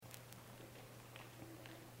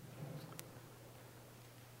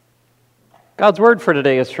God's word for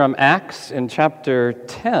today is from Acts in chapter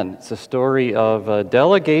 10. It's a story of a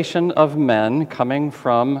delegation of men coming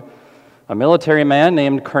from a military man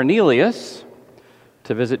named Cornelius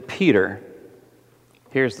to visit Peter.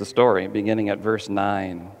 Here's the story, beginning at verse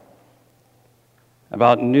 9.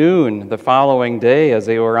 About noon the following day, as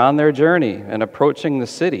they were on their journey and approaching the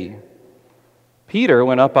city, Peter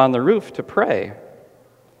went up on the roof to pray.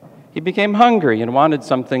 He became hungry and wanted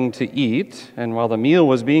something to eat, and while the meal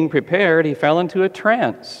was being prepared, he fell into a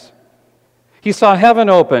trance. He saw heaven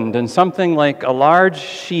opened and something like a large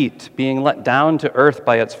sheet being let down to earth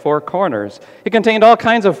by its four corners. It contained all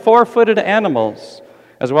kinds of four-footed animals,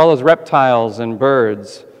 as well as reptiles and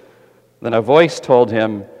birds. Then a voice told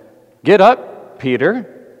him, "Get up, Peter,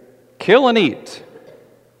 kill and eat."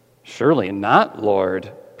 "Surely not,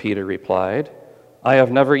 Lord," Peter replied. "I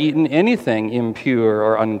have never eaten anything impure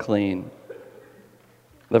or unclean."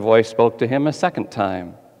 The voice spoke to him a second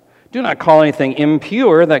time. "Do not call anything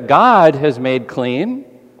impure that God has made clean."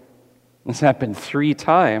 This happened 3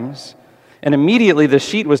 times, and immediately the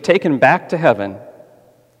sheet was taken back to heaven.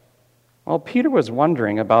 While Peter was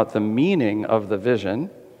wondering about the meaning of the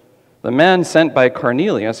vision, the men sent by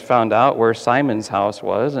Cornelius found out where Simon's house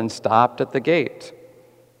was and stopped at the gate.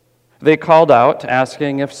 They called out,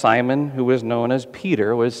 asking if Simon, who was known as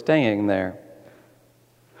Peter, was staying there.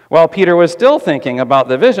 While Peter was still thinking about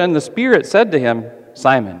the vision, the Spirit said to him,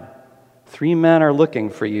 "Simon, 3 men are looking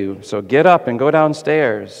for you, so get up and go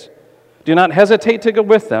downstairs. Do not hesitate to go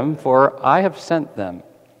with them, for I have sent them."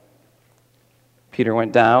 Peter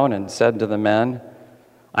went down and said to the men,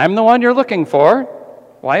 "I'm the one you're looking for.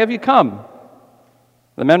 Why have you come?"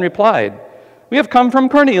 The men replied, "We have come from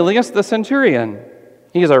Cornelius the centurion.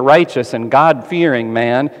 He is a righteous and God-fearing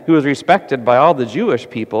man who is respected by all the Jewish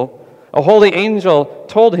people. A holy angel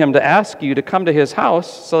told him to ask you to come to his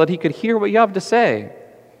house so that he could hear what you have to say."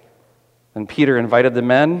 And Peter invited the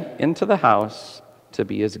men into the house to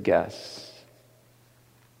be his guests.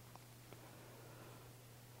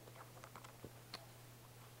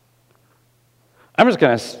 I'm just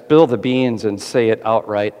going to spill the beans and say it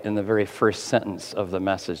outright in the very first sentence of the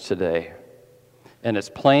message today. And it's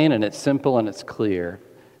plain, and it's simple, and it's clear.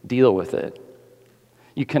 Deal with it.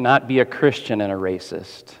 You cannot be a Christian and a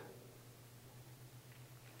racist.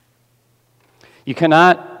 You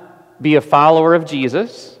cannot be a follower of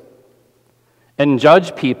Jesus and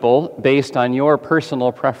judge people based on your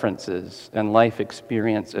personal preferences and life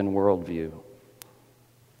experience and worldview.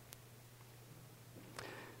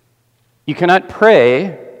 You cannot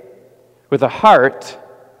pray with a heart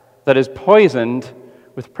that is poisoned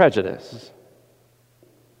with prejudice.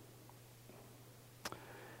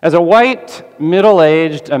 As a white,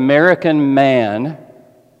 middle-aged American man,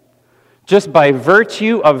 just by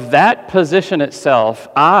virtue of that position itself,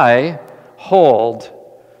 I hold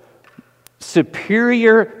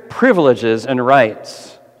superior privileges and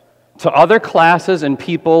rights to other classes and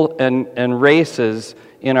people and races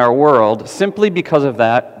in our world simply because of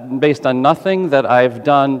that, based on nothing that I've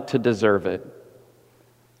done to deserve it.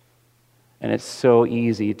 And it's so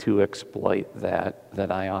easy to exploit that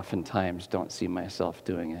I oftentimes don't see myself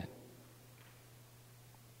doing it.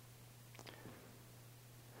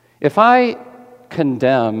 If I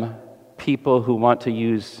condemn people who want to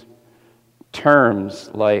use terms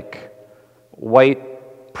like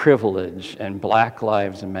white privilege and Black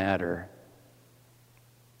Lives Matter,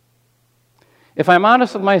 if I'm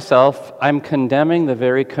honest with myself, I'm condemning the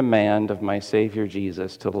very command of my Savior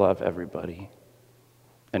Jesus to love everybody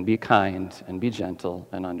and be kind, and be gentle,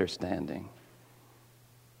 and understanding.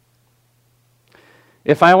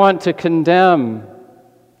 If I want to condemn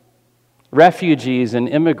refugees and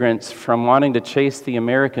immigrants from wanting to chase the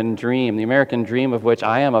American dream of which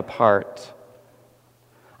I am a part,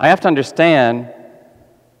 I have to understand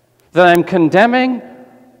that I'm condemning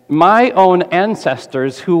my own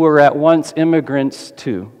ancestors who were at once immigrants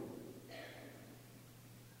too.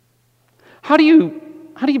 How do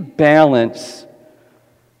you balance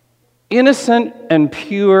innocent and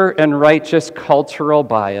pure and righteous cultural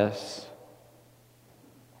bias?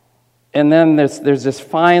 And then there's this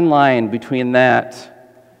fine line between that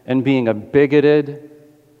and being a bigoted,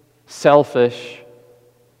 selfish,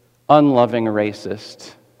 unloving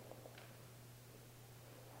racist.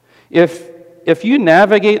 If you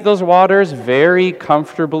navigate those waters very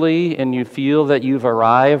comfortably and you feel that you've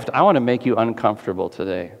arrived, I want to make you uncomfortable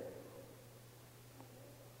today.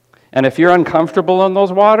 And if you're uncomfortable in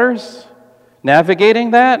those waters,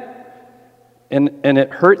 navigating that, and it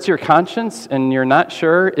hurts your conscience and you're not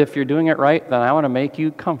sure if you're doing it right, then I want to make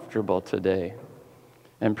you comfortable today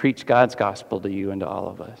and preach God's gospel to you and to all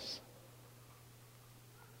of us.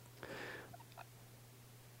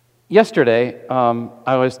 Yesterday,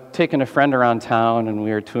 I was taking a friend around town, and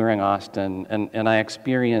we were touring Austin, and I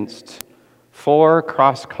experienced 4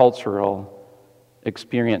 cross-cultural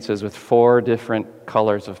experiences with 4 different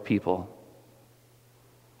colors of people.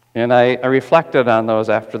 And I reflected on those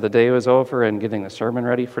after the day was over and getting the sermon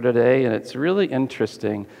ready for today, and it's really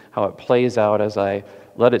interesting how it plays out as I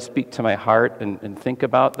let it speak to my heart and think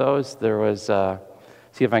about those. There was,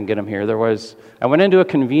 see if I can get them here. I went into a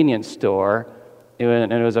convenience store,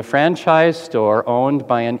 and it was a franchise store owned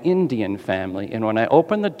by an Indian family, and when I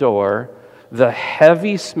opened the door, the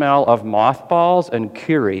heavy smell of mothballs and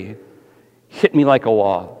curry hit me like a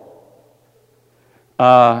wall.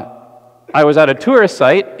 I was at a tourist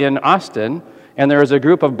site in Austin, and there was a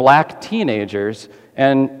group of black teenagers,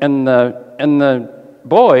 and the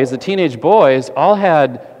boys, the teenage boys, all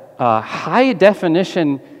had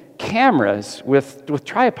high-definition cameras with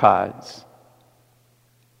tripods.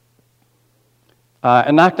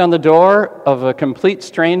 I knocked on the door of a complete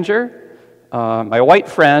stranger. My white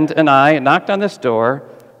friend and I knocked on this door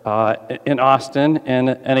in Austin,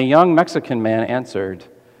 and a young Mexican man answered,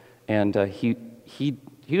 and he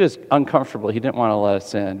was uncomfortable. He didn't want to let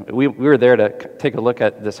us in. We were there to take a look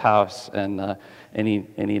at this house, and he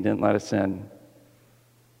didn't let us in.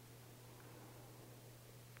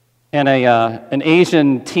 And an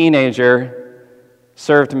Asian teenager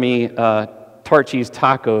served me Torchy's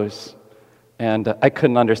tacos, and I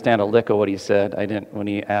couldn't understand a lick of what he said. When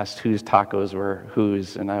he asked whose tacos were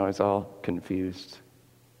whose, and I was all confused.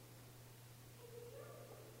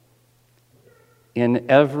 In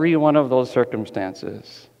every one of those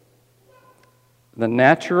circumstances, the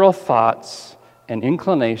natural thoughts and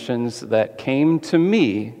inclinations that came to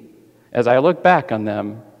me as I look back on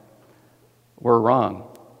them were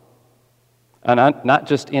wrong. And not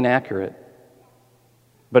just inaccurate,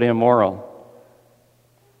 but immoral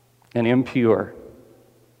and impure.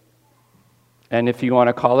 And if you want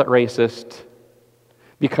to call it racist,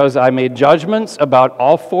 because I made judgments about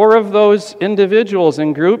all 4 of those individuals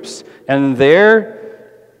and groups and their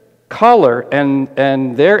color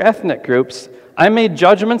and their ethnic groups, I made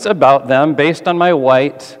judgments about them based on my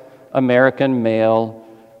white, American, male,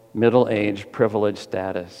 middle-aged, privileged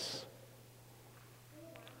status.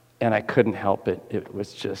 And I couldn't help it. It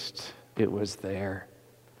was there.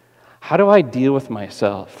 How do I deal with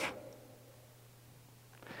myself?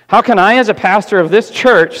 How can I, as a pastor of this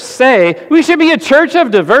church, say we should be a church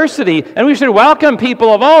of diversity and we should welcome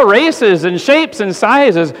people of all races and shapes and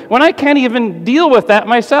sizes when I can't even deal with that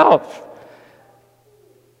myself?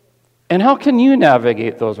 And how can you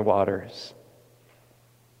navigate those waters?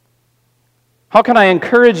 How can I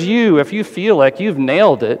encourage you, if you feel like you've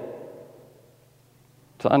nailed it,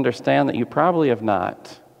 to understand that you probably have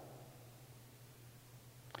not?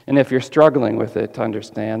 And if you're struggling with it, to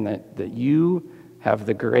understand that you have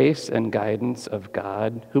the grace and guidance of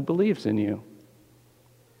God who believes in you.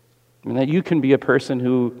 And that you can be a person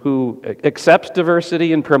who accepts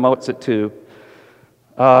diversity and promotes it too.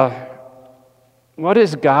 What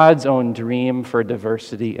is God's own dream for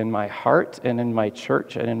diversity in my heart and in my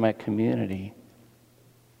church and in my community?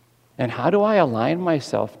 And how do I align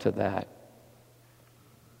myself to that?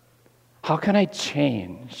 How can I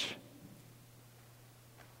change?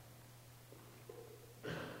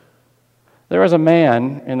 There was a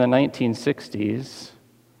man in the 1960s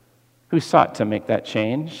who sought to make that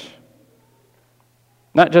change,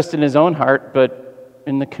 not just in his own heart, but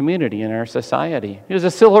in the community, in our society. He was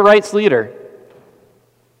a civil rights leader.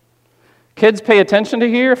 Kids, pay attention to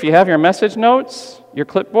here. If you have your message notes, your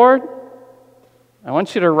clipboard, I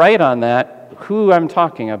want you to write on that who I'm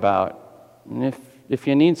talking about. And if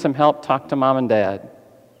you need some help, talk to mom and dad.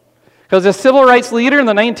 Because a civil rights leader in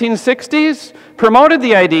the 1960s promoted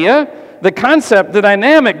the idea, the concept, the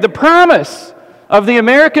dynamic, the promise of the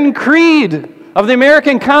American creed, of the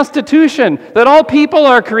American Constitution, that all people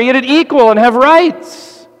are created equal and have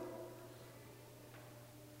rights.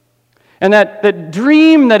 And that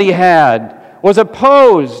dream that he had was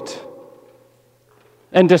opposed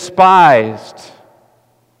and despised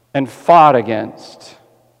and fought against.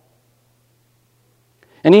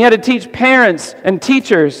 And he had to teach parents and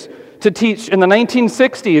teachers to teach in the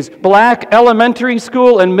 1960s black elementary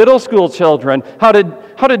school and middle school children how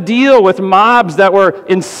to deal with mobs that were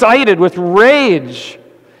incited with rage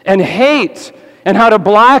and hate, and how to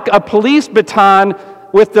block a police baton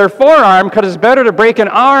with their forearm, because it's better to break an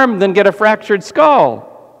arm than get a fractured skull.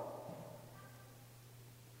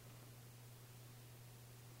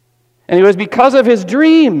 And it was because of his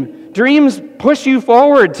dream. Dreams push you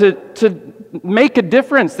forward to make a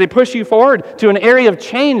difference. They push you forward to an area of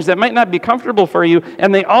change that might not be comfortable for you,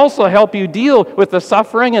 and they also help you deal with the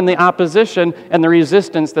suffering and the opposition and the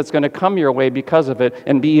resistance that's going to come your way because of it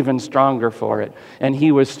and be even stronger for it. And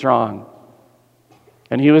he was strong.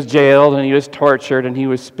 And he was jailed, and he was tortured, and he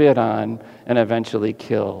was spit on, and eventually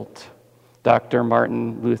killed. Dr.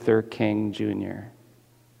 Martin Luther King Jr.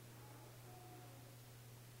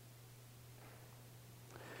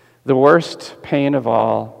 The worst pain of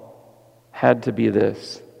all had to be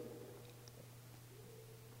this: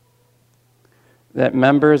 that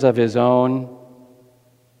members of his own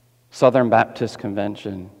Southern Baptist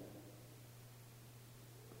Convention,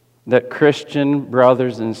 that Christian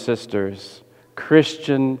brothers and sisters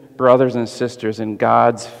in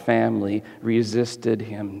God's family resisted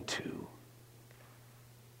him too.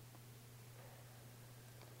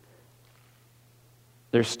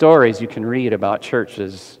 There's stories you can read about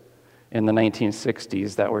churches in the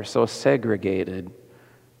 1960s that were so segregated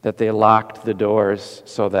that they locked the doors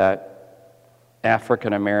so that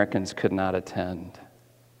African Americans could not attend.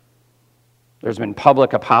 There's been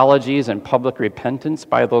public apologies and public repentance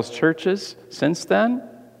by those churches since then.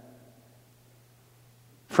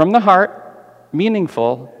 From the heart,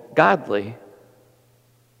 meaningful, godly.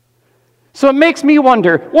 So it makes me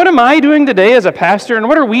wonder, what am I doing today as a pastor, and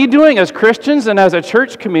what are we doing as Christians and as a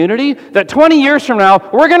church community that 20 years from now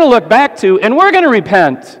we're going to look back to and we're going to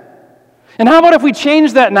repent? And how about if we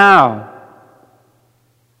change that now?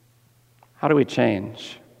 How do we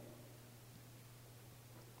change?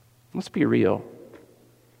 Let's be real.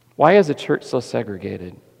 Why is the church so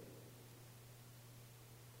segregated?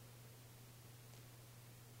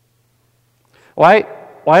 Why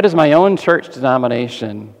does my own church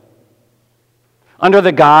denomination, under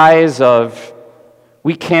the guise of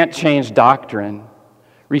we can't change doctrine,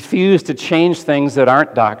 refuse to change things that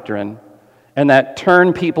aren't doctrine and that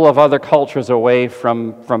turn people of other cultures away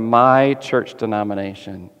from my church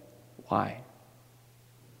denomination? Why?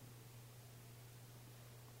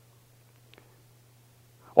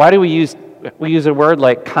 Why do we use a word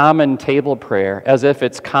like common table prayer as if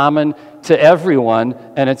it's common to everyone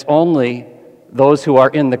and it's only those who are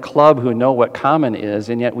in the club who know what common is,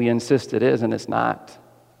 and yet we insist it is and it's not?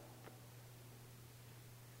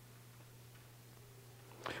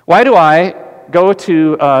 Why do I go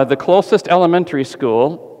to the closest elementary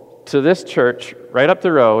school to this church right up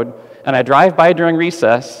the road, and I drive by during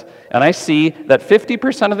recess, and I see that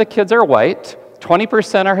 50% of the kids are white,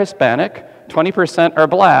 20% are Hispanic, 20% are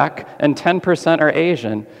black, and 10% are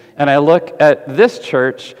Asian. And I look at this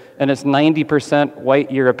church, and it's 90%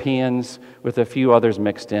 white Europeans with a few others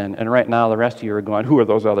mixed in. And right now, the rest of you are going, who are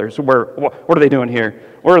those others? What are they doing here?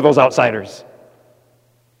 Where are those outsiders?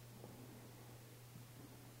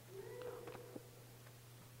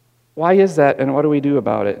 Why is that, and what do we do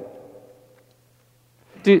about it?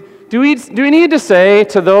 Do we need to say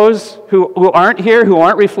to those who aren't here, who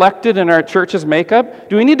aren't reflected in our church's makeup,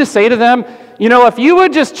 do we need to say to them, if you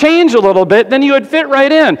would just change a little bit, then you would fit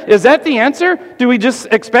right in? Is that the answer? Do we just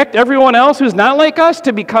expect everyone else who's not like us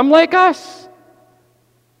to become like us?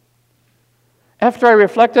 After I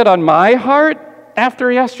reflected on my heart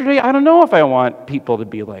after yesterday, I don't know if I want people to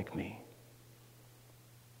be like me.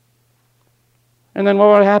 And then what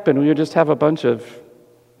would happen? We would just have a bunch of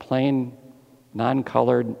plain,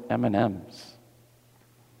 non-colored M&Ms.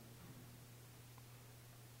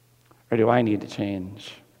 Or do I need to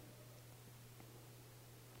change?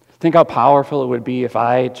 Think how powerful it would be if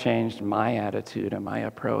I changed my attitude and my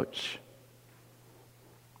approach.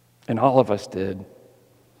 And all of us did.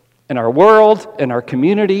 In our world, in our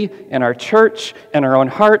community, in our church, in our own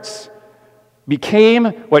hearts, became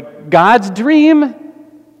what God's dream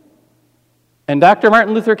and Dr.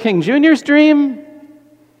 Martin Luther King Jr.'s dream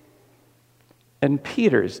and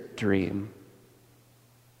Peter's dream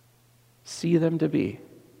see them to be.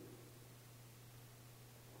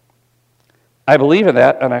 I believe in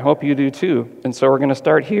that, and I hope you do too. And so we're going to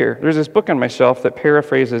start here. There's this book on my shelf that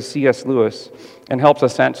paraphrases C.S. Lewis and helps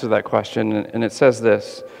us answer that question. And it says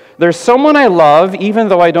this: there's someone I love even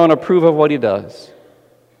though I don't approve of what he does.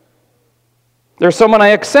 There's someone I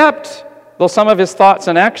accept though some of his thoughts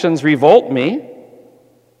and actions revolt me.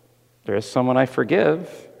 There is someone I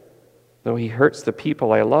forgive though he hurts the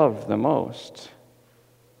people I love the most.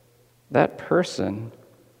 That person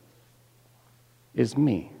is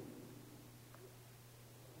me.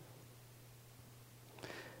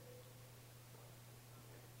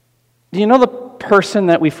 Do you know the person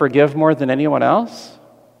that we forgive more than anyone else?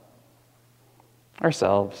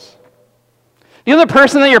 Ourselves. Do you know the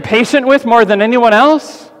person that you're patient with more than anyone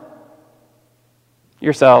else?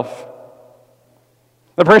 Yourself.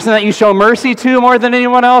 The person that you show mercy to more than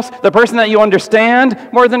anyone else, the person that you understand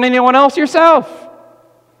more than anyone else, yourself.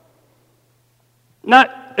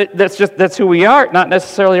 That's who we are, not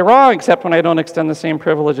necessarily wrong, except when I don't extend the same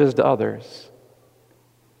privileges to others.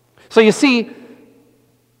 So you see,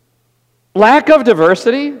 lack of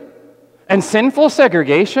diversity and sinful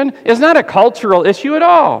segregation is not a cultural issue at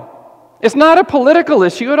all. It's not a political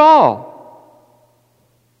issue at all.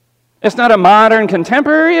 It's not a modern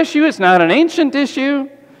contemporary issue. It's not an ancient issue.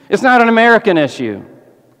 It's not an American issue.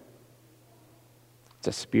 It's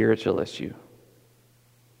a spiritual issue.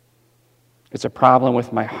 It's a problem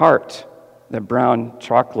with my heart, the brown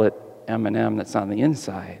chocolate M&M that's on the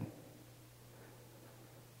inside.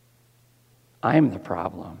 I'm the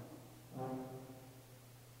problem.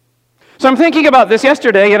 So I'm thinking about this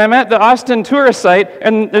yesterday, and I'm at the Austin tourist site,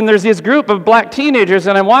 and there's this group of black teenagers,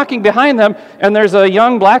 and I'm walking behind them, and there's a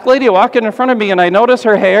young black lady walking in front of me, and I notice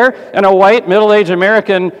her hair, and a white, middle-aged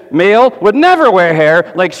American male would never wear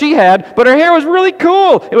hair like she had, but her hair was really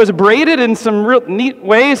cool. It was braided in some real neat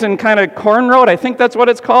ways and kind of cornrowed, I think that's what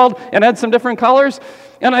it's called, and had some different colors.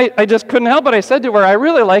 And I just couldn't help it. I said to her, I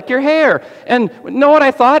really like your hair. And know what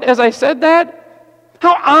I thought as I said that?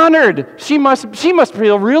 How honored she must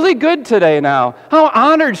feel really good today now. How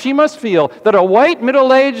honored she must feel that a white,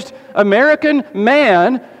 middle-aged American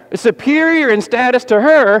man, superior in status to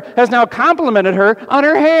her, has now complimented her on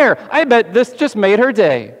her hair. I bet this just made her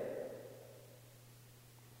day.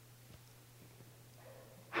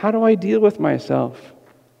 How do I deal with myself?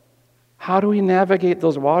 How do we navigate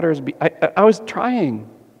those waters? I was trying.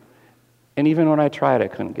 And even when I tried, I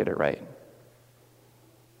couldn't get it right.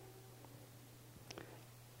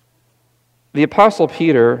 The Apostle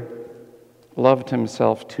Peter loved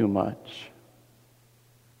himself too much.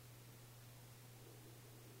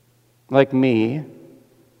 Like me,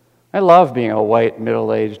 I love being a white,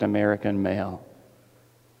 middle-aged American male,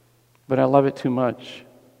 but I love it too much.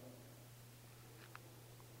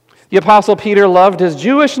 The Apostle Peter loved his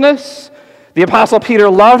Jewishness. The Apostle Peter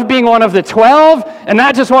loved being one of the 12, and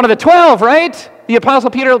not just one of the 12, right? The Apostle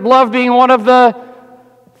Peter loved being one of the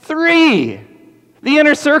 3, the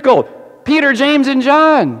inner circle. Peter, James, and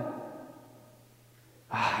John.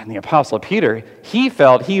 And the Apostle Peter, he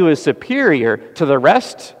felt he was superior to the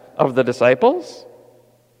rest of the disciples.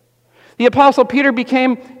 The Apostle Peter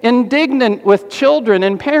became indignant with children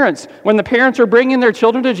and parents when the parents were bringing their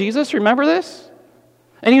children to Jesus. Remember this?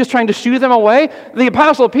 And he was trying to shoo them away. The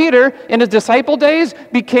Apostle Peter, in his disciple days,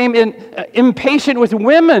 became impatient with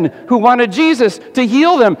women who wanted Jesus to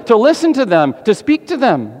heal them, to listen to them, to speak to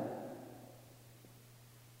them.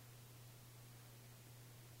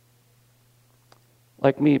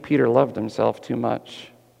 Like me, Peter loved himself too much.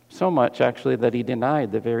 So much, actually, that he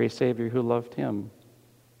denied the very Savior who loved him.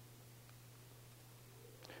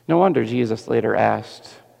 No wonder Jesus later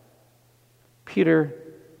asked, Peter,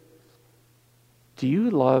 do you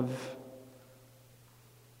love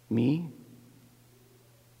me?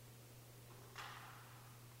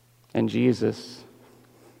 And Jesus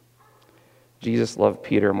loved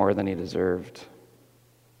Peter more than he deserved.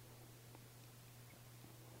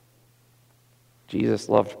 Jesus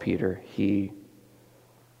loved Peter.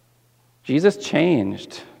 Jesus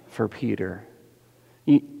changed for Peter.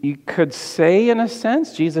 You could say, in a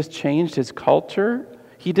sense, Jesus changed his culture.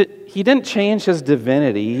 He didn't change his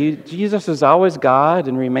divinity. Jesus is always God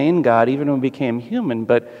and remained God even when he became human,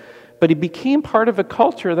 but he became part of a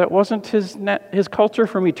culture that wasn't his culture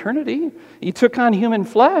from eternity. He took on human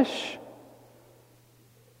flesh.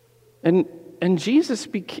 And Jesus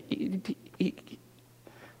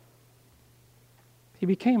he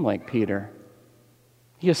became like Peter.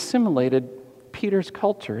 He assimilated Peter's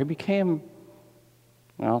culture. He became,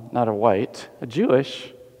 well, not a white, a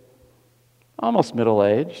Jewish, almost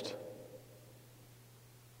middle-aged,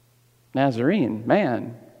 Nazarene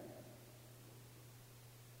man.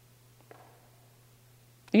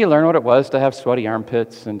 He learned what it was to have sweaty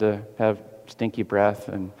armpits and to have stinky breath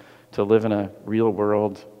and to live in a real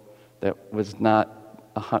world that was not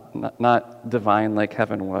divine like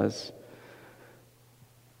heaven was.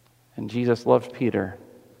 And Jesus loved Peter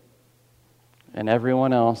and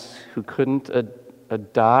everyone else who couldn't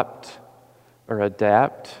adopt or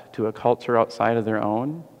adapt to a culture outside of their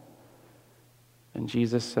own. And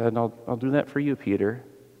Jesus said, I'll do that for you, Peter.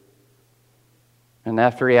 And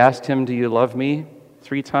after he asked him, do you love me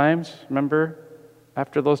 3 times? Remember,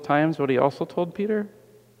 after those times, what he also told Peter?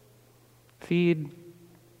 Feed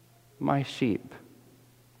my sheep.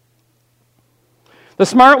 The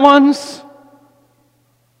smart ones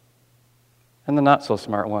and the not so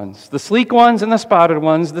smart ones, the sleek ones and the spotted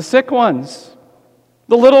ones, the sick ones,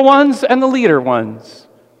 the little ones and the leader ones.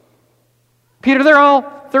 Peter, they're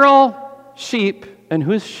all sheep. And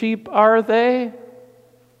whose sheep are they?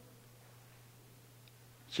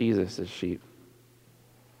 Jesus' sheep.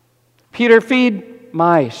 Peter, feed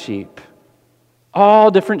my sheep.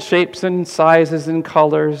 All different shapes and sizes and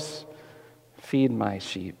colors. Feed my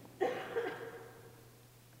sheep.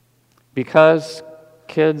 Because,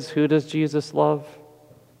 kids, who does Jesus love?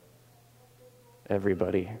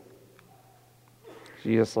 Everybody.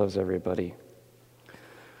 Jesus loves everybody.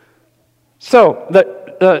 So,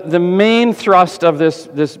 the main thrust of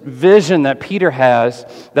this vision that Peter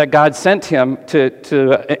has, that God sent him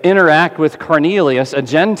to interact with Cornelius, a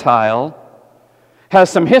Gentile, has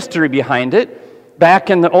some history behind it. Back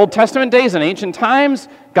in the Old Testament days, in ancient times,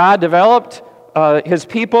 God developed his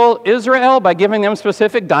people, Israel, by giving them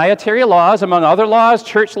specific dietary laws, among other laws,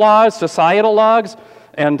 church laws, societal laws,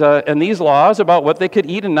 and these laws about what they could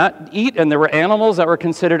eat and not eat. And there were animals that were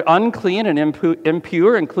considered unclean and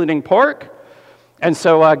impure, including pork. And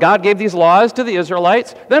so God gave these laws to the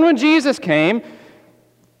Israelites. Then when Jesus came,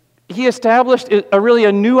 he established really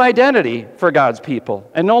a new identity for God's people.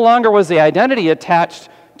 And no longer was the identity attached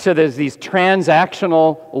to these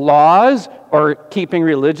transactional laws or keeping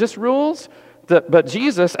religious rules. But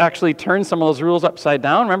Jesus actually turned some of those rules upside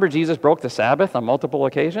down. Remember, Jesus broke the Sabbath on multiple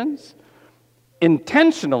occasions?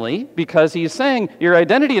 Intentionally, because he's saying your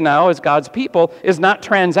identity now as God's people is not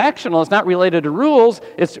transactional, it's not related to rules,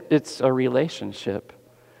 it's a relationship.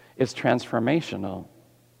 It's transformational.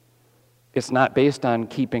 It's not based on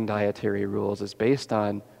keeping dietary rules, it's based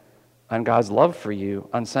on God's love for you,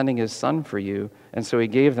 on sending his son for you. And so he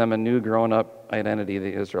gave them a new grown-up identity,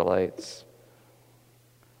 the Israelites.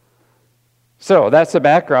 So that's the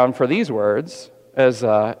background for these words as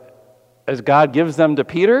God gives them to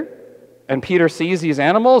Peter. And Peter sees these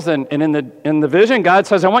animals, and in the vision, God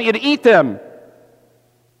says, I want you to eat them.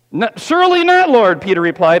 Surely not, Lord, Peter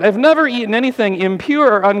replied. I've never eaten anything impure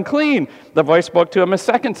or unclean. The voice spoke to him a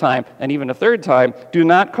second time, and even a third time. Do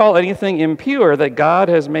not call anything impure that God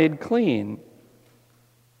has made clean.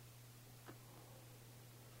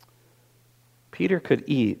 Peter could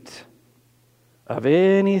eat of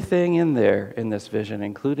anything in there in this vision,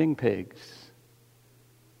 including pigs,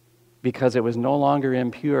 because it was no longer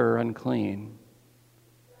impure or unclean.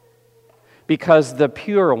 Because the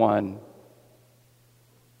pure one,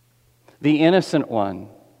 the innocent one,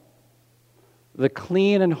 the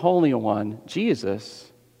clean and holy one,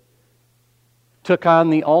 Jesus, took on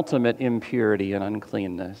the ultimate impurity and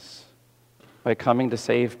uncleanness by coming to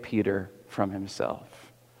save Peter from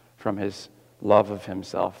himself, from his love of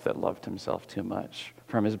himself that loved himself too much,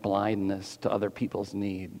 from his blindness to other people's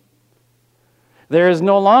need. There is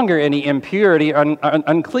no longer any impurity or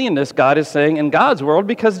uncleanness, God is saying, in God's world,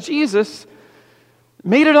 because Jesus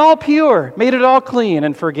made it all pure, made it all clean,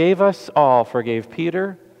 and forgave us all. Forgave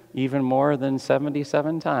Peter even more than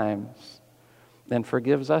 77 times, and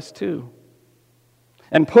forgives us too.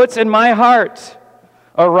 And puts in my heart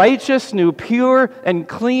a righteous, new, pure, and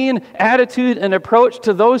clean attitude and approach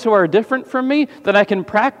to those who are different from me that I can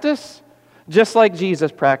practice just like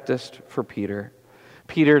Jesus practiced for Peter.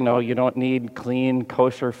 Peter, no, you don't need clean,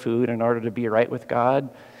 kosher food in order to be right with God.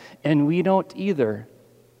 And we don't either.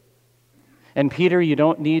 And Peter, you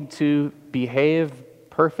don't need to behave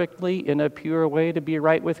perfectly in a pure way to be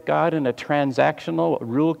right with God in a transactional,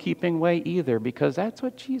 rule-keeping way either, because that's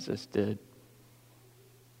what Jesus did.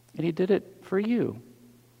 And he did it for you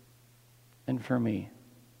and for me.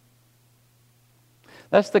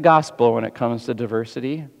 That's the gospel when it comes to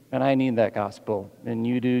diversity. And I need that gospel, and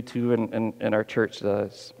you do too, and our church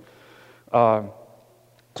does. So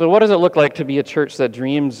what does it look like to be a church that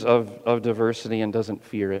dreams of diversity and doesn't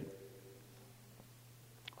fear it?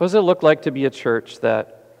 What does it look like to be a church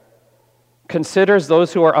that considers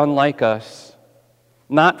those who are unlike us,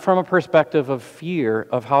 not from a perspective of fear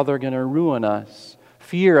of how they're going to ruin us,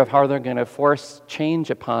 fear of how they're going to force change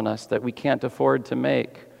upon us that we can't afford to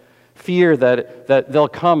make, fear that they'll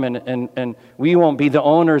come and we won't be the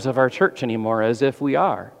owners of our church anymore, as if we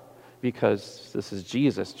are, because this is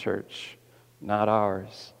Jesus' church, not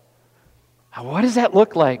ours. What does that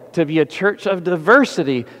look like to be a church of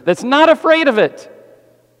diversity that's not afraid of it?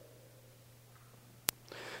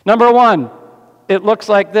 Number one, it looks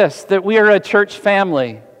like this, that we are a church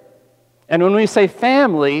family. And when we say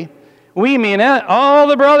family, we mean all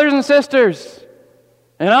the brothers and sisters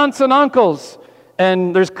and aunts and uncles.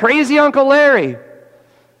 And there's crazy Uncle Larry.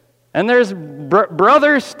 And there's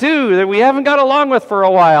brother Stu that we haven't got along with for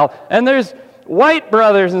a while. And there's white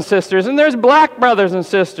brothers and sisters. And there's black brothers and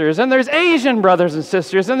sisters. And there's Asian brothers and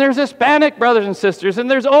sisters. And there's Hispanic brothers and sisters.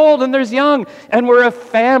 And there's old and there's young. And we're a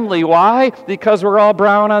family. Why? Because we're all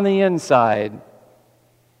brown on the inside.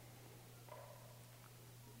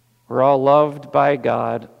 We're all loved by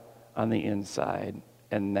God on the inside,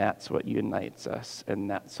 and that's what unites us, and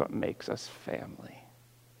that's what makes us family.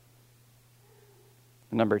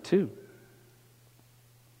 Number 2,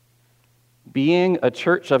 being a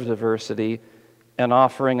church of diversity and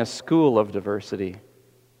offering a school of diversity.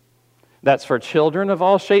 That's for children of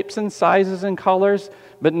all shapes and sizes and colors,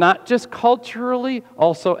 but not just culturally,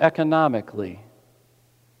 also economically.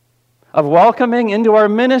 Of welcoming into our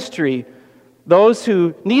ministry those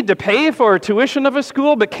who need to pay for tuition of a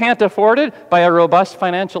school but can't afford it by a robust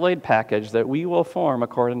financial aid package that we will form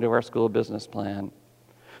according to our school business plan.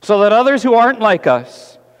 So that others who aren't like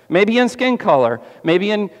us, maybe in skin color,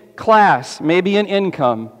 maybe in class, maybe in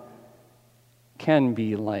income, can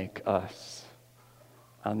be like us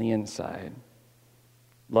on the inside.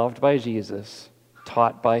 Loved by Jesus,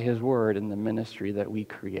 taught by His Word in the ministry that we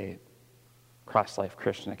create, Cross Life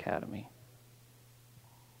Christian Academy.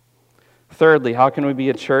 Thirdly, how can we be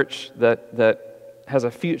a church that has a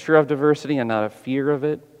future of diversity and not a fear of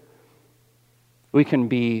it? We can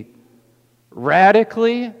be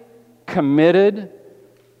radically committed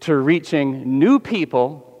to reaching new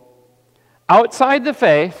people outside the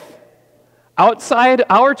faith, outside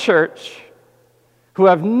our church, who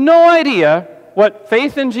have no idea what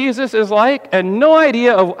faith in Jesus is like and no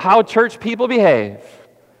idea of how church people behave.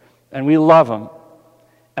 And we love them.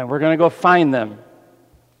 And we're going to go find them.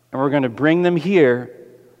 And we're going to bring them here.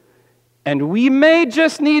 And we may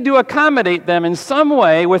just need to accommodate them in some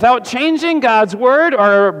way without changing God's word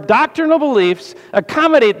or doctrinal beliefs,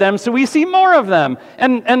 accommodate them so we see more of them.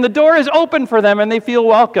 And the door is open for them and they feel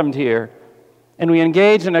welcomed here. And we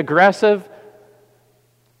engage in aggressive,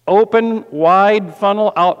 open, wide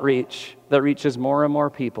funnel outreach that reaches more and more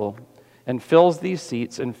people and fills these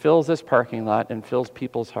seats and fills this parking lot and fills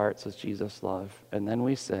people's hearts as Jesus loved. And then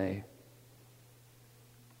we say,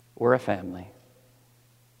 we're a family.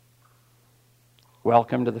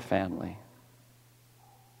 Welcome to the family.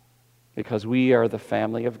 Because we are the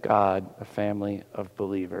family of God, a family of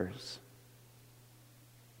believers.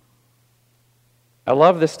 I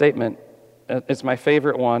love this statement. It's my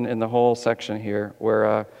favorite one in the whole section here,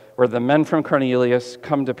 where the men from Cornelius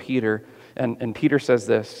come to Peter, and Peter says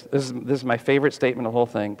this. This is my favorite statement of the whole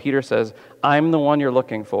thing. Peter says, I'm the one you're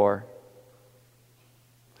looking for.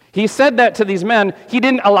 He said that to these men. He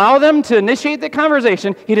didn't allow them to initiate the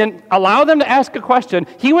conversation. He didn't allow them to ask a question.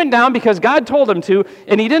 He went down because God told him to,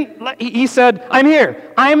 and he said, I'm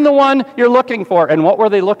here. I'm the one you're looking for. And what were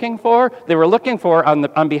they looking for? They were looking for,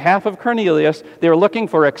 on behalf of Cornelius, they were looking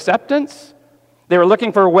for acceptance. They were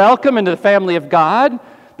looking for welcome into the family of God.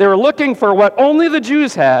 They were looking for what only the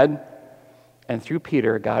Jews had. And through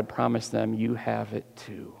Peter, God promised them, you have it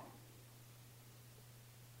too.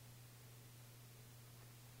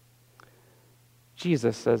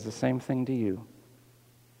 Jesus says the same thing to you.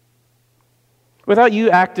 Without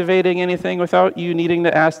you activating anything, without you needing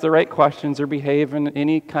to ask the right questions or behave in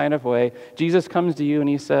any kind of way, Jesus comes to you and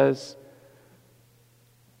He says,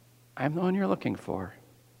 I'm the one you're looking for.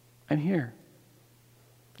 I'm here.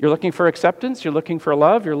 You're looking for acceptance, you're looking for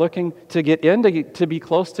love, you're looking to get in, to be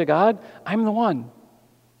close to God. I'm the one.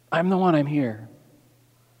 I'm the one, I'm here.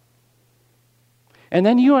 And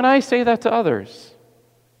then you and I say that to others.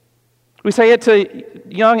 We say it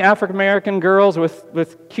to young African-American girls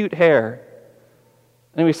with cute hair.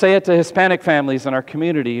 And we say it to Hispanic families in our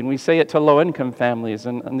community. And we say it to low-income families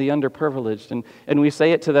and the underprivileged. And we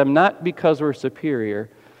say it to them not because we're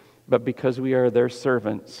superior, but because we are their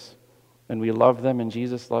servants. And we love them, and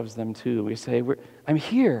Jesus loves them too. We say, I'm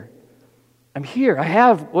here. I'm here. I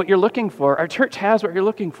have what you're looking for. Our church has what you're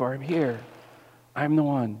looking for. I'm here. I'm the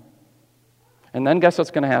one. And then guess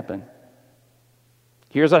what's going to happen?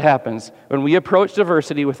 Here's what happens. When we approach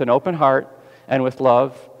diversity with an open heart and with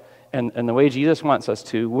love and the way Jesus wants us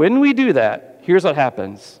to, when we do that, here's what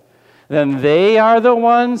happens. Then they are the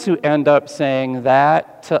ones who end up saying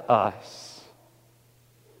that to us.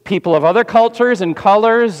 People of other cultures and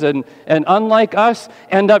colors and unlike us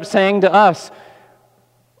end up saying to us,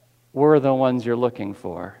 we're the ones you're looking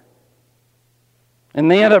for. And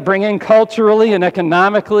they end up bringing culturally and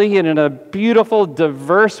economically and in a beautiful,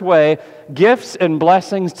 diverse way, gifts and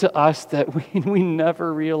blessings to us that we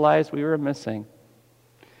never realized we were missing.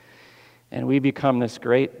 And we become this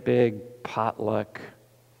great big potluck,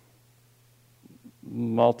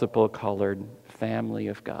 multiple-colored family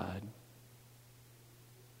of God.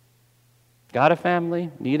 Got a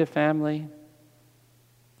family? Need a family?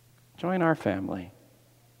 Join our family.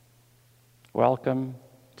 Welcome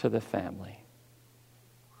to the family.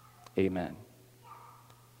 Amen.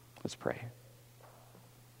 Let's pray.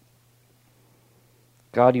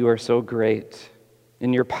 God, you are so great.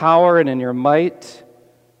 In your power and in your might,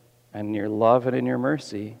 and in your love and in your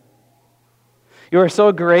mercy. You are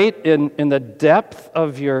so great in the depth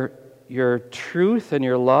of your truth and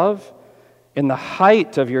your love, in the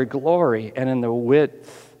height of your glory, and in the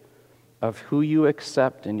width of who you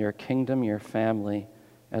accept in your kingdom, your family,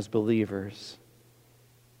 as believers.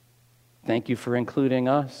 Thank you for including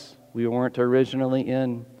us. We weren't originally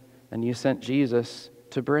in, and you sent Jesus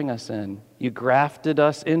to bring us in. You grafted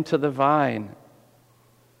us into the vine.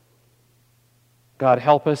 God,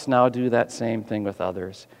 help us now do that same thing with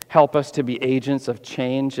others. Help us to be agents of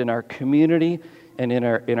change in our community and in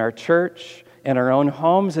our church, in our own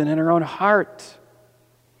homes, and in our own heart.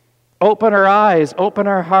 Open our eyes, open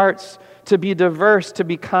our hearts to be diverse, to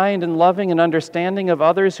be kind and loving and understanding of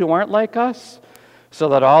others who aren't like us, so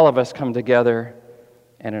that all of us come together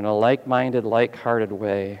and in a like-minded, like-hearted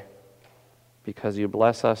way, because you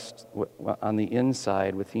bless us on the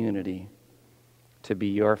inside with unity to be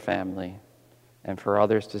your family and for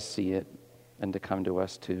others to see it and to come to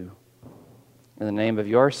us too. In the name of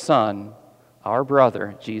your Son, our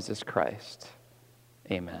brother, Jesus Christ,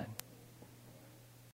 amen.